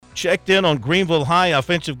checked in on Greenville High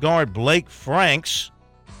offensive guard Blake Franks,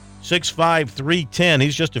 6'5", 310.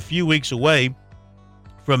 He's just a few weeks away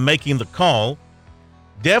from making the call.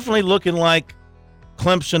 Definitely looking like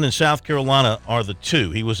Clemson and South Carolina are the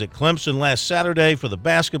two. He was at Clemson last Saturday for the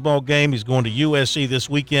basketball game. He's going to USC this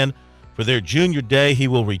weekend for their junior day. He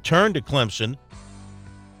will return to Clemson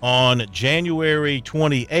on January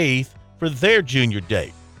 28th for their junior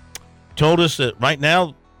day. Told us that right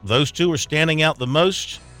now those two are standing out the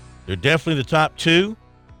most. They're definitely the top two.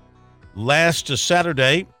 Last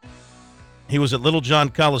Saturday, he was at Littlejohn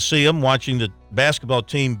Coliseum watching the basketball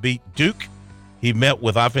team beat Duke. He met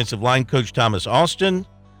with offensive line coach Thomas Austin,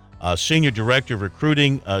 senior director of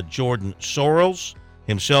recruiting Jordan Sorrells,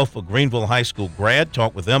 himself a Greenville High School grad,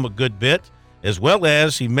 talked with them a good bit, as well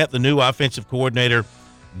as he met the new offensive coordinator,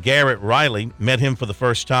 Garrett Riley, met him for the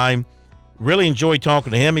first time. Really enjoyed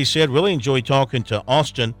talking to him, he said, really enjoyed talking to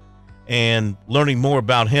Austin and learning more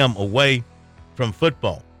about him away from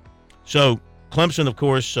football. So Clemson, of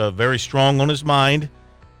course, very strong on his mind,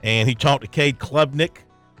 and he talked to Cade Klubnik.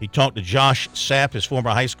 He talked to Josh Sapp, his former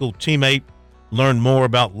high school teammate, learned more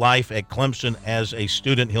about life at Clemson as a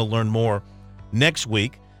student. He'll learn more next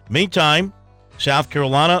week. Meantime, South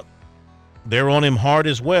Carolina, they're on him hard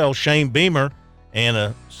as well. Shane Beamer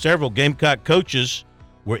and several Gamecock coaches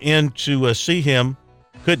were in to see him.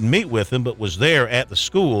 Couldn't meet with him, but was there at the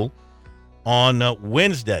school on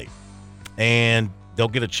Wednesday. And they'll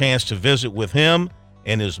get a chance to visit with him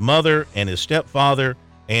and his mother and his stepfather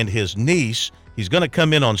and his niece. He's going to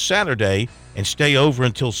come in on Saturday and stay over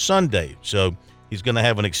until Sunday. So he's going to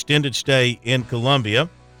have an extended stay in Columbia.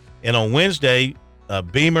 And on Wednesday,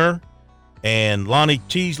 Beamer and Lonnie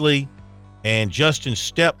Teasley and Justin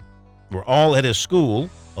Stepp were all at his school,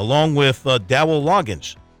 along with Dowell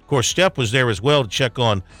Loggins. Of course, Stepp was there as well to check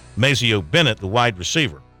on Mazeo Bennett, the wide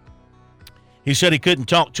receiver. He said he couldn't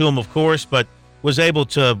talk to him, of course, but was able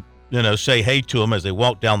to, say hey to him as they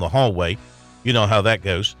walked down the hallway. You know how that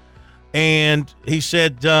goes. And he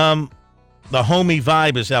said the homie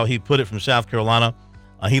vibe is how he put it from South Carolina.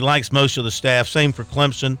 He likes most of the staff. Same for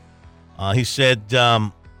Clemson. He said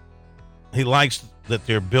he likes that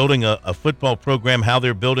they're building a football program, how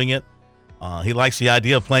they're building it. He likes the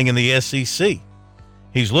idea of playing in the SEC.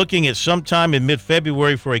 He's looking at sometime in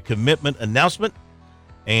mid-February for a commitment announcement,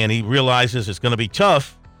 and he realizes it's going to be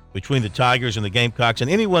tough between the Tigers and the Gamecocks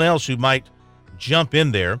and anyone else who might jump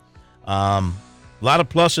in there. A lot of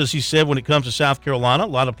pluses, he said, when it comes to South Carolina, a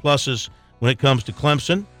lot of pluses when it comes to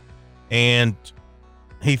Clemson. And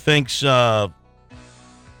he thinks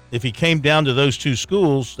if he came down to those two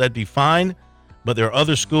schools, that'd be fine. But there are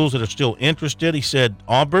other schools that are still interested. He said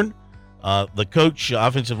Auburn, the coach,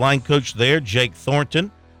 offensive line coach there, Jake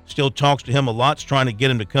Thornton, still talks to him a lot, trying to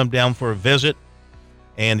get him to come down for a visit.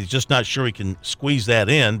 And he's just not sure he can squeeze that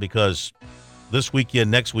in because this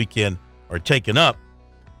weekend, next weekend are taken up.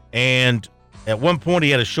 And at one point,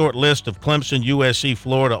 he had a short list of Clemson, USC,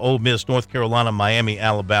 Florida, Ole Miss, North Carolina, Miami,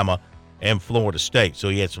 Alabama, and Florida State. So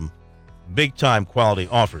he had some big-time quality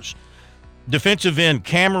offers. Defensive end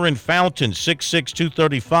Cameron Fountain, 6'6",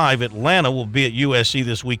 235. Atlanta will be at USC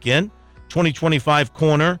this weekend. 2025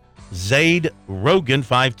 corner Zaid Rogan,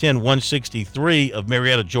 5'10", 163 of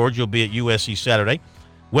Marietta, Georgia, will be at USC Saturday.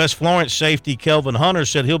 West Florence safety Kelvin Hunter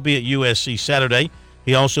said he'll be at USC Saturday.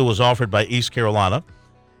 He also was offered by East Carolina.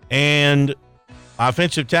 And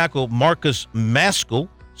offensive tackle Marcus Maskell,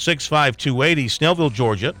 6'5", 280, Snellville,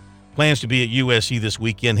 Georgia, plans to be at USC this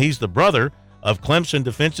weekend. He's the brother of Clemson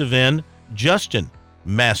defensive end Justin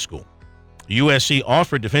Maskell. USC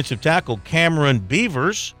offered defensive tackle Cameron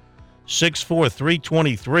Beavers, 6'4",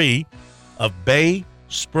 323 of Bay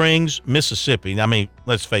Springs, Mississippi. I mean,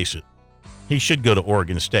 let's face it, he should go to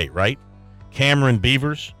Oregon State, right? Cameron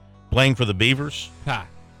Beavers, playing for the Beavers. Ha.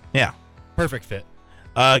 Yeah. Perfect fit.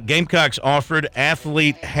 Gamecocks offered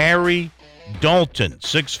athlete Harry Dalton,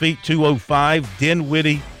 6 feet, 205,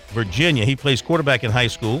 Dinwiddie, Virginia. He plays quarterback in high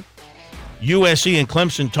school. USC and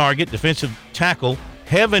Clemson target defensive tackle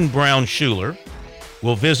Heaven Brown Schuler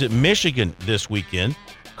will visit Michigan this weekend.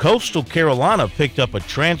 Coastal Carolina picked up a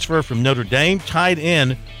transfer from Notre Dame, tight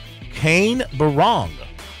end Kane Barong,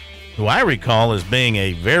 who I recall as being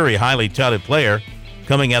a very highly touted player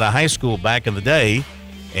coming out of high school back in the day.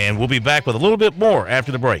 And we'll be back with a little bit more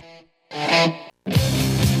after the break.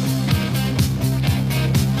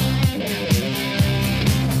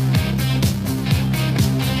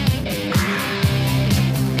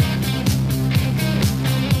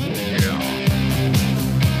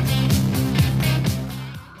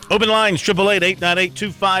 Open lines,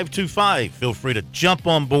 888-898-2525. Feel free to jump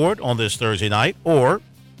on board on this Thursday night, or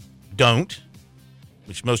don't,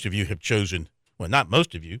 which most of you have chosen well, not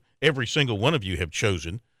most of you, every single one of you have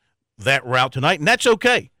chosen that route tonight, and that's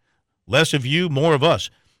okay. Less of you, more of us.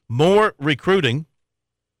 More recruiting.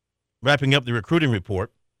 Wrapping up the recruiting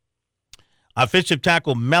report. Offensive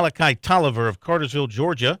tackle Malachi Tolliver of Cartersville,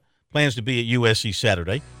 Georgia, plans to be at USC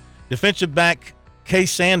Saturday. Defensive back Kay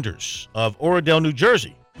Sanders of Oradell, New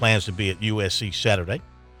Jersey, plans to be at USC Saturday.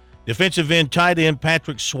 Defensive end tight end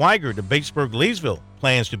Patrick Swigert of Batesburg-Leesville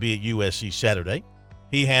plans to be at USC Saturday.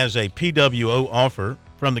 He has a PWO offer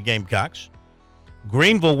from the Gamecocks.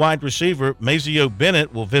 Greenville wide receiver Mazeo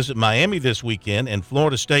Bennett will visit Miami this weekend and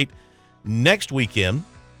Florida State next weekend.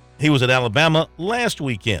 He was at Alabama last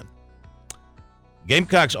weekend.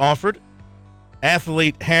 Gamecocks offered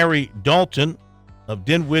athlete Harry Dalton of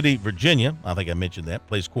Dinwiddie, Virginia. I think I mentioned that.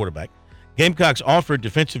 Plays quarterback. Gamecocks offered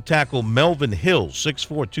defensive tackle Melvin Hills, 6'4",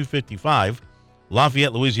 255,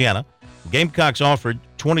 Lafayette, Louisiana. Gamecocks offered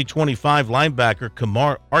 2025 linebacker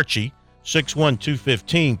Kamar Archie, 6'1",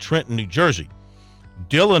 215, Trenton, New Jersey.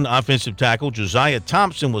 Dillon offensive tackle Josiah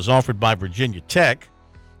Thompson was offered by Virginia Tech.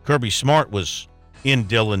 Kirby Smart was in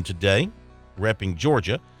Dillon today, repping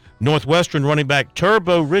Georgia. Northwestern running back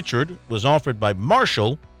Turbo Richard was offered by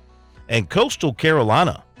Marshall, and Coastal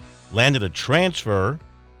Carolina landed a transfer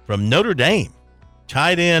from Notre Dame.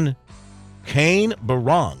 Tight end Kane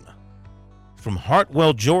Barong from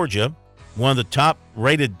Hartwell, Georgia, one of the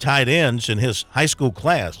top-rated tight ends in his high school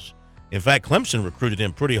class. In fact, Clemson recruited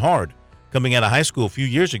him pretty hard coming out of high school a few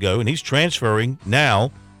years ago, and he's transferring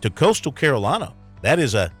now to Coastal Carolina. That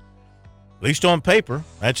is at least on paper,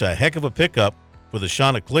 that's a heck of a pickup for the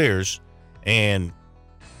Chanticleers, and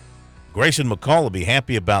Grayson McCall will be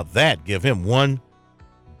happy about that. Give him one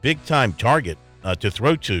big-time target to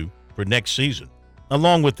throw to for next season,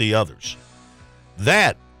 along with the others.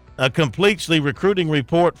 That completes the recruiting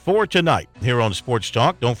report for tonight here on Sports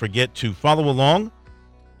Talk. Don't forget to follow along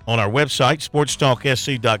on our website,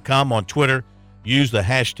 sportstalksc.com, on Twitter. Use the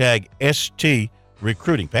hashtag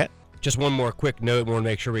STRecruiting. Pat? Just one more quick note we want to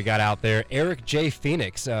make sure we got out there. Eric J.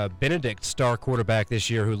 Phoenix, Benedict star quarterback this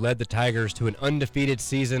year who led the Tigers to an undefeated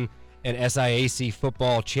season and SIAC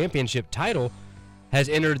football championship title, has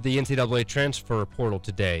entered the NCAA transfer portal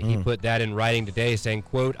today. He put that in writing today saying,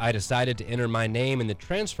 quote, "I decided to enter my name in the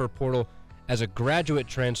transfer portal as a graduate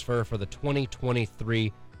transfer for the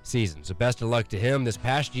 2023 season. So best of luck to him. This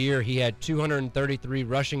past year, he had 233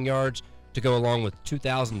 rushing yards to go along with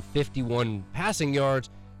 2,051 passing yards,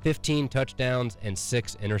 15 touchdowns, and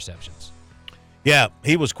 6 interceptions. Yeah,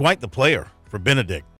 he was quite the player for Benedict.